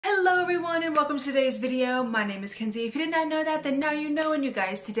everyone and welcome to today's video. My name is Kenzie. If you did not know that, then now you know. And you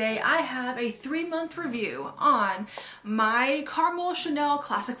guys, today I have a 3-month review on my Caramel Chanel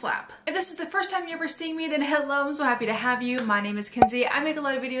Classic Flap. If this is the first time you're ever seeing me, then hello, I'm so happy to have you. My name is Kenzie. I make a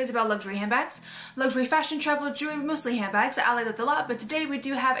lot of videos about luxury handbags, luxury fashion, travel, jewelry, mostly handbags. I like that a lot, but today we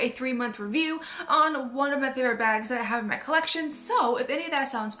do have a 3-month review on one of my favorite bags that I have in my collection. So if any of that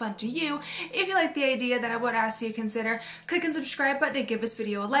sounds fun to you, if you like the idea, then I would ask you to consider clicking the subscribe button and give this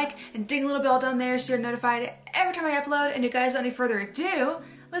video a like and ding a little bell down there so you're notified every time I upload. And you guys, without any further ado,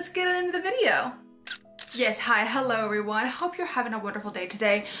 let's get into the video. Yes, hi, hello everyone. Hope you're having a wonderful day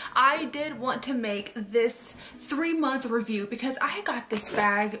today. I did want to make this 3-month review because I got this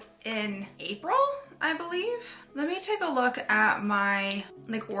bag in April, I believe. Let me take a look at my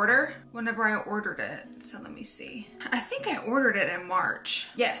order whenever I ordered it. So let me see. I think I ordered it in March.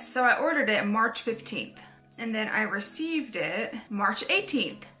 Yes, so I ordered it March 15th. And then I received it March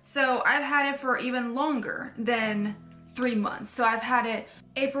 18th. So I've had it for even longer than 3 months. So I've had it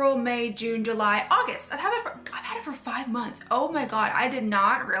April, May, June, July, August. I've had it for 5 months. Oh my God, I did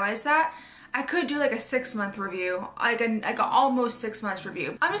not realize that. I could do like a 6-month review, like an almost 6 months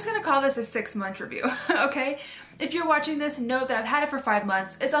review. I'm just gonna call this a 6-month review, okay? If you're watching this, know that I've had it for 5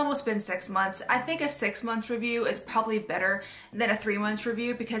 months. It's almost been 6 months. I think a 6 months review is probably better than a 3 months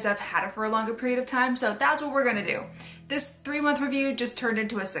review because I've had it for a longer period of time. So that's what we're gonna do. This 3-month review just turned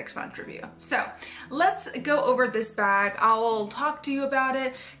into a 6-month review. So let's go over this bag. I'll talk to you about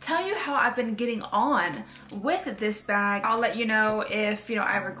it, tell you how I've been getting on with this bag. I'll let you know if,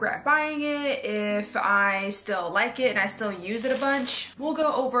 I regret buying it, if I still like it and I still use it a bunch. We'll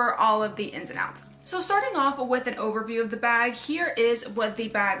go over all of the ins and outs. So starting off with an overview of the bag, here is what the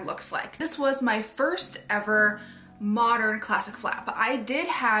bag looks like. This was my first ever modern classic flap. I did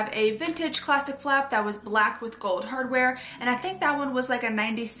have a vintage classic flap that was black with gold hardware, and I think that one was like a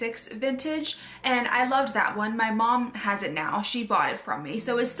 96 vintage, and I loved that one. My mom has it now. She bought it from me.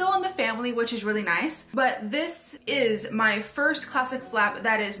 So it's still in the family, which is really nice. But this is my first classic flap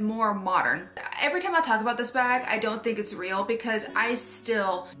that is more modern. Every time I talk about this bag, I don't think it's real because I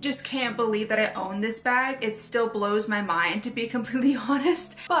still just can't believe that I own this bag. It still blows my mind, to be completely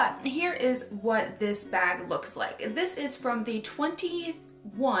honest. But here is what this bag looks like. This is from the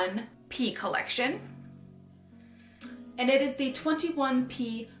 21P collection, and it is the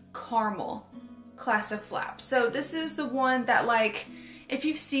 21P Caramel Classic Flap. So this is the one that, if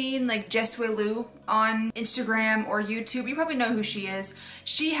you've seen Jesue Lou on Instagram or YouTube, you probably know who she is.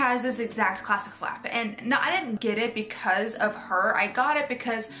 She has this exact classic flap, and no, I didn't get it because of her. I got it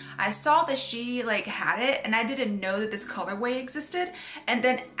because I saw that she had it, and I didn't know that this colorway existed. And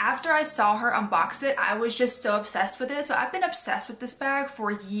then after I saw her unbox it, I was just so obsessed with it. So I've been obsessed with this bag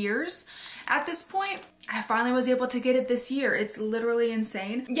for years. At this point, I finally was able to get it this year. It's literally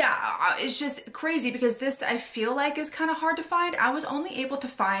insane. Yeah, it's just crazy because this, I feel like, is kind of hard to find. I was only able to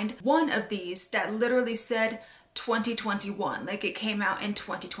find one of these that literally said 2021, it came out in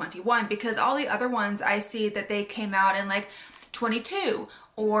 2021, because all the other ones I see that they came out in 22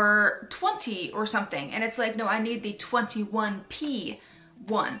 or 20 or something, and it's no, I need the 21P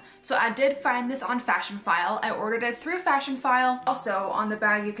one. So I did find this on Fashion File. I ordered it through Fashion File. Also on the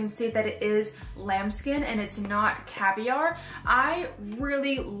bag you can see that it is lambskin and it's not caviar. I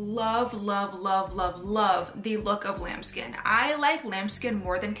really love the look of lambskin. I like lambskin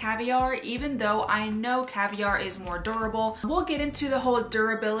more than caviar, even though I know caviar is more durable. We'll get into the whole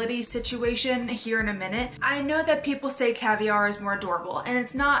durability situation here in a minute. I know that people say caviar is more durable, and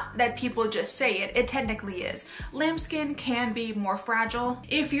it's not that people just say it. It technically is. Lambskin can be more fragile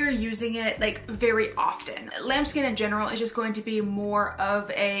if you're using it very often. Lambskin in general is just going to be more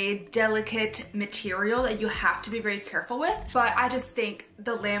of a delicate material that you have to be very careful with, but I just think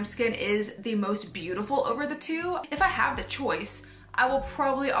the lambskin is the most beautiful over the two. If I have the choice, I will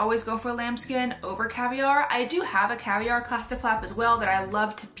probably always go for lambskin over caviar. I do have a caviar classic flap as well that I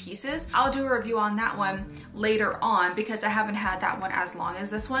love to pieces. I'll do a review on that one later on because I haven't had that one as long as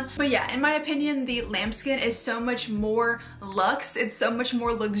this one. But yeah, in my opinion, the lambskin is so much more luxe. It's so much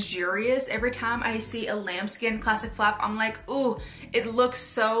more luxurious. Every time I see a lambskin classic flap, I'm like, ooh, it looks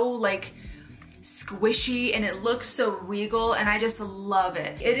so squishy and it looks so regal, and I just love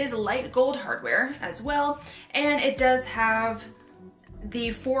it. It is light gold hardware as well, and it does have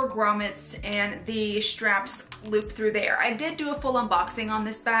the 4 grommets and the straps loop through there. I did do a full unboxing on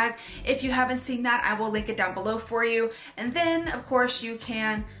this bag. If you haven't seen that, I will link it down below for you. And then of course you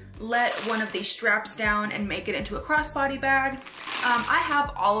can let one of these straps down and make it into a crossbody bag. I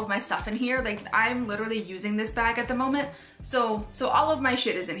have all of my stuff in here. I'm literally using this bag at the moment. So all of my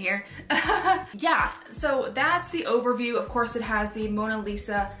shit is in here. Yeah, so that's the overview. Of course it has the Mona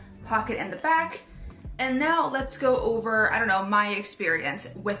Lisa pocket in the back. And now let's go over, I don't know, my experience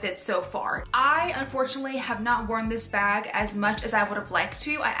with it so far. I unfortunately have not worn this bag as much as I would have liked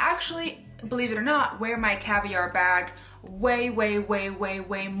to. I actually, believe it or not, wear my Caviar bag way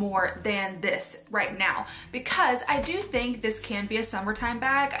more than this right now, because I do think this can be a summertime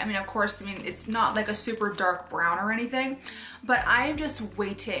bag. I mean, of course, it's not like a super dark brown or anything, but I am just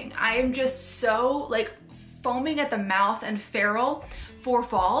waiting. I am just so like foaming at the mouth and feral for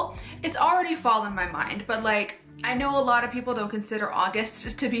fall. It's already fall in my mind, but like, I know a lot of people don't consider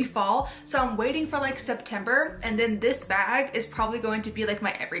August to be fall, so I'm waiting for like September, and then this bag is probably going to be like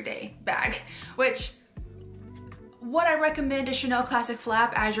my everyday bag, which, would I recommend a Chanel Classic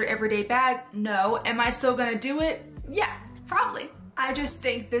Flap as your everyday bag? No. Am I still gonna do it? Yeah, probably. I just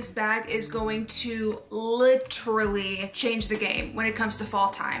think this bag is going to literally change the game when it comes to fall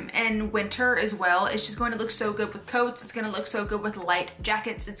time and winter as well. It's just going to look so good with coats. It's going to look so good with light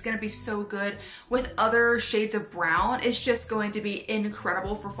jackets. It's going to be so good with other shades of brown. It's just going to be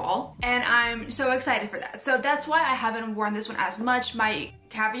incredible for fall. And I'm so excited for that. So that's why I haven't worn this one as much. My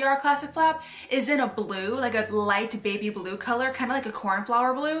Caviar Classic Flap is in a blue, like a light baby blue color, kind of like a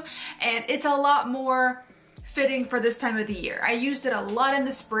cornflower blue. And it's a lot more fitting for this time of the year. I used it a lot in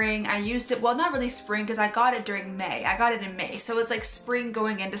the spring. I used it, well, not really spring, because I got it during May. I got it in May, so it's like spring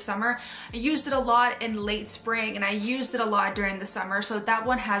going into summer. I used it a lot in late spring, and I used it a lot during the summer, so that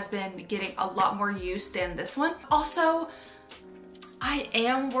one has been getting a lot more use than this one. Also, I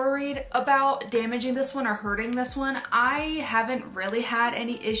am worried about damaging this one or hurting this one. I haven't really had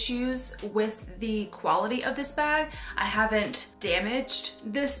any issues with the quality of this bag. I haven't damaged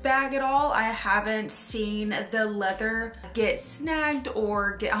this bag at all. I haven't seen the leather get snagged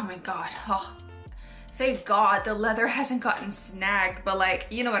or get, oh my God, oh. Thank God the leather hasn't gotten snagged, but like,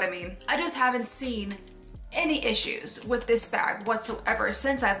 you know what I mean. I just haven't seen any issues with this bag whatsoever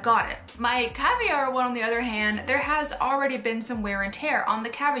since I've got it. My Caviar one, on the other hand, there has already been some wear and tear on the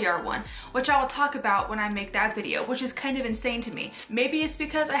Caviar one, which I will talk about when I make that video, which is kind of insane to me. Maybe it's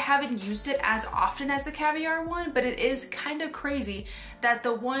because I haven't used it as often as the Caviar one, but it is kind of crazy that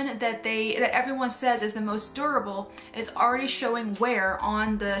the one that everyone says is the most durable is already showing wear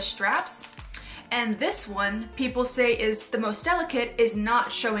on the straps. And this one, people say is the most delicate, is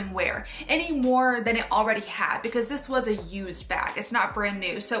not showing wear any more than it already had, because this was a used bag. It's not brand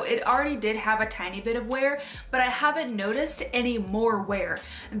new. So it already did have a tiny bit of wear, but I haven't noticed any more wear.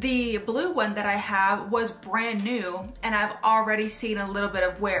 The blue one that I have was brand new, and I've already seen a little bit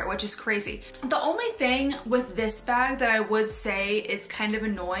of wear, which is crazy. The only thing with this bag that I would say is kind of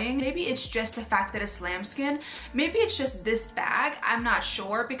annoying, maybe it's just the fact that it's lambskin. Maybe it's just this bag, I'm not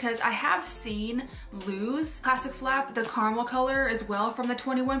sure, because I have seen Lou's Classic Flap, the caramel color as well, from the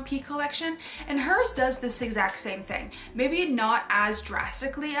 21P collection, and hers does this exact same thing. Maybe not as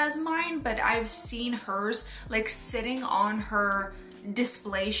drastically as mine, but I've seen hers like sitting on her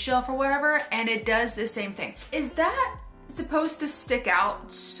display shelf or whatever, and it does the same thing. Is that supposed to stick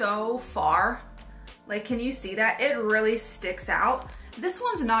out so far? Like, can you see that? It really sticks out. This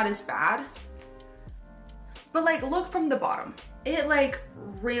one's not as bad, but like, look from the bottom. It like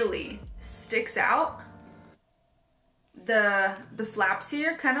really sticks out. The flaps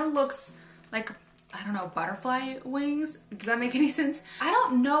here kind of looks like, I don't know, butterfly wings. Does that make any sense? I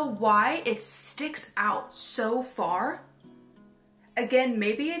don't know why it sticks out so far. Again,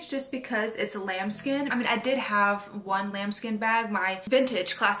 maybe it's just because it's lambskin. I mean, I did have one lambskin bag. My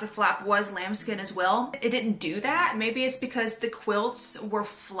vintage Classic Flap was lambskin as well. It didn't do that. Maybe it's because the quilts were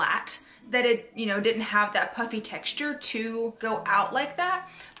flat, that it, you know, didn't have that puffy texture to go out like that.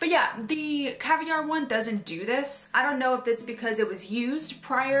 But yeah, the Caviar one doesn't do this. I don't know if it's because it was used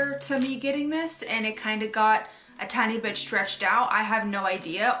prior to me getting this and it kind of got a tiny bit stretched out. I have no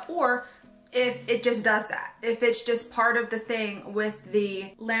idea. Or if it just does that. If it's just part of the thing with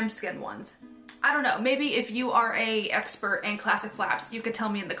the lambskin ones. I don't know. Maybe if you are a expert in Classic Flaps, you could tell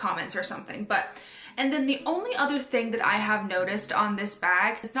me in the comments or something. But and then the only other thing that I have noticed on this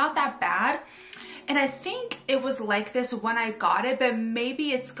bag is not that bad. And I think it was like this when I got it, but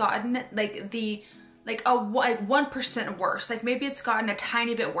maybe it's gotten like 1% worse. Like maybe it's gotten a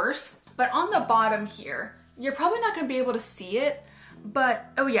tiny bit worse. But on the bottom here, you're probably not gonna be able to see it, but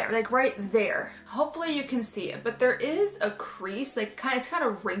oh yeah, like right there. Hopefully you can see it, but there is a crease, like it's kind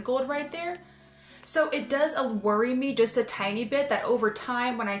of wrinkled right there. So it does worry me just a tiny bit that over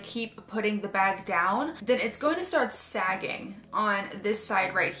time when I keep putting the bag down, then it's going to start sagging on this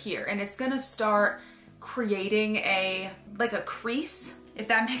side right here, and it's going to start creating like a crease, if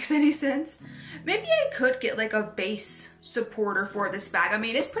that makes any sense. Maybe I could get like a base supporter for this bag. I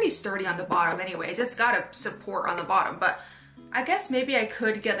mean, it's pretty sturdy on the bottom anyways. It's got a support on the bottom, but I guess maybe I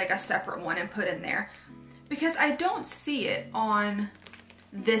could get like a separate one and put in there, because I don't see it on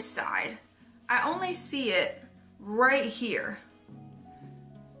this side. I only see it right here.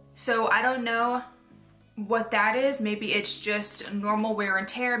 So I don't know what that is. Maybe it's just normal wear and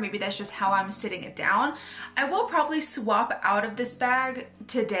tear. Maybe that's just how I'm sitting it down. I will probably swap out of this bag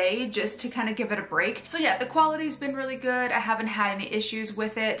today just to kind of give it a break. So yeah, the quality's been really good. I haven't had any issues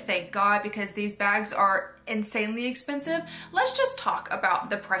with it, thank God, because these bags are insanely expensive. Let's just talk about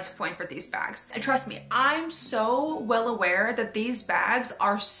the price point for these bags. And trust me, I'm so well aware that these bags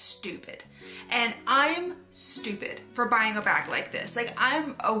are stupid. And I'm stupid for buying a bag like this. Like,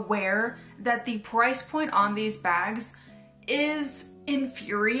 I'm aware that the price point on these bags is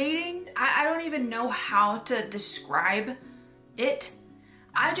infuriating. I don't even know how to describe it.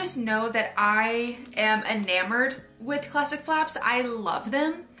 I just know that I am enamored with classic flaps. I love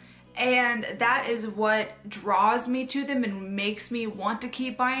them. And that is what draws me to them and makes me want to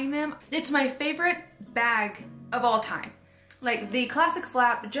keep buying them. It's my favorite bag of all time. Like, the classic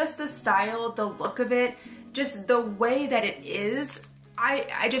flap, just the style, the look of it, just the way that it is,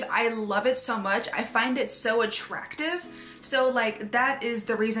 I love it so much. I find it so attractive. So like, that is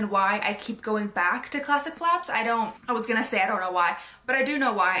the reason why I keep going back to classic flaps. I was gonna say I don't know why, but I do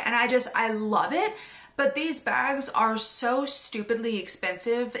know why, and I love it. But these bags are so stupidly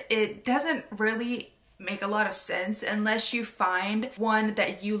expensive. It doesn't really make a lot of sense unless you find one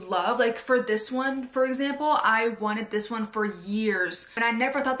that you love. Like for this one, for example, I wanted this one for years and I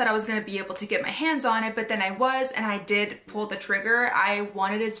never thought that I was going to be able to get my hands on it, but then I was, and I did pull the trigger. I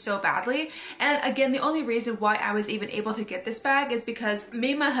wanted it so badly. And again, the only reason why I was even able to get this bag is because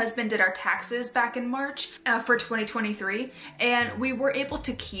me and my husband did our taxes back in March for 2023, and we were able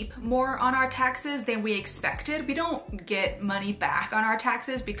to keep more on our taxes than we expected. We don't get money back on our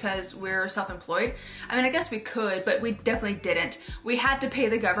taxes because we're self-employed. I mean, I guess we could, but we definitely didn't. We had to pay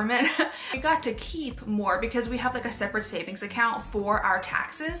the government. We got to keep more because we have like a separate savings account for our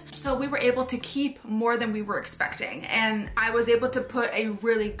taxes. So we were able to keep more than we were expecting. And I was able to put a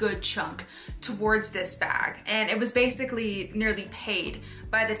really good chunk towards this bag. And it was basically nearly paid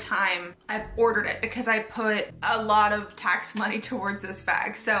by the time I ordered it because I put a lot of tax money towards this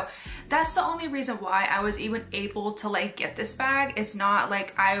bag. So that's the only reason why I was even able to like get this bag. It's not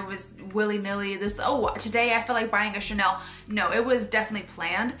like I was willy-nilly today I feel like buying a Chanel. No, it was definitely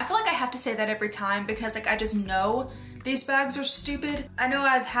planned. I feel like I have to say that every time because like I just know these bags are stupid. I know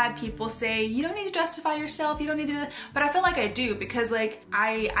I've had people say, you don't need to justify yourself, you don't need to do that, but I feel like I do because like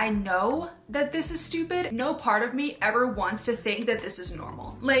I know that this is stupid. No part of me ever wants to think that this is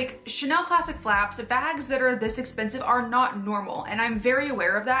normal. Like Chanel classic flaps, bags that are this expensive are not normal, and I'm very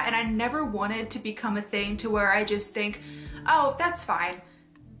aware of that, and I never wanted to become a thing to where I just think, oh, that's fine.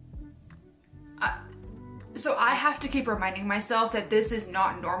 So I have to keep reminding myself that this is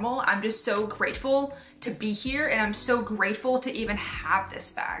not normal. I'm just so grateful to be here, and I'm so grateful to even have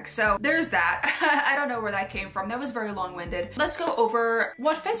this bag. So there's that. I don't know where that came from. That was very long-winded. Let's go over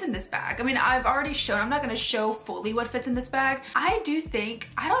what fits in this bag. I mean, I've already shown, I'm not gonna show fully what fits in this bag. I do think,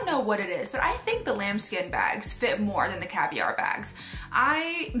 I don't know what it is, but I think the lambskin bags fit more than the caviar bags.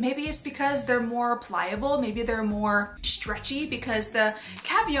 Maybe it's because they're more pliable, maybe they're more stretchy, because the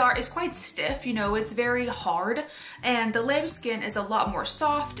caviar is quite stiff, you know, it's very hard, and the lambskin is a lot more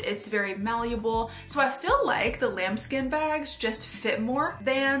soft, it's very malleable. So I feel like the lambskin bags just fit more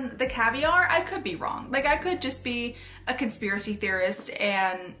than the caviar. I could be wrong. Like I could just be a conspiracy theorist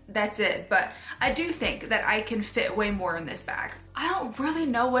and that's it, but I do think that I can fit way more in this bag. I don't really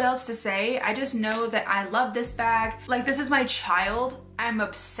know what else to say. I just know that I love this bag. Like, this is my child. I'm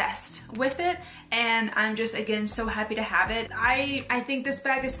obsessed with it, and I'm just, again, so happy to have it. I think this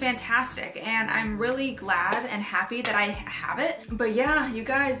bag is fantastic, and I'm really glad and happy that I have it. But yeah, you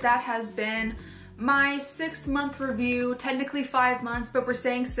guys, that has been my 6-month review, technically 5 months, but we're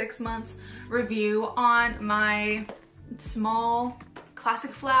saying 6 months review on my small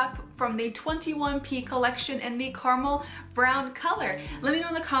classic flap from the 21P collection in the caramel brown color. Let me know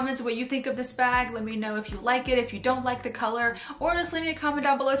in the comments what you think of this bag. Let me know if you like it, if you don't like the color, or just leave me a comment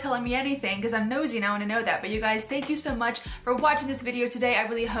down below telling me anything, because I'm nosy and I want to know that. But you guys, thank you so much for watching this video today. I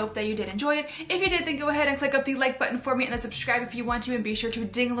really hope that you did enjoy it. If you did, then go ahead and click up the like button for me, and then subscribe if you want to, and be sure to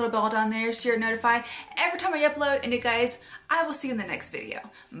ding the little bell down there so you're notified every time I upload. And you guys, I will see you in the next video.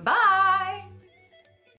 Bye!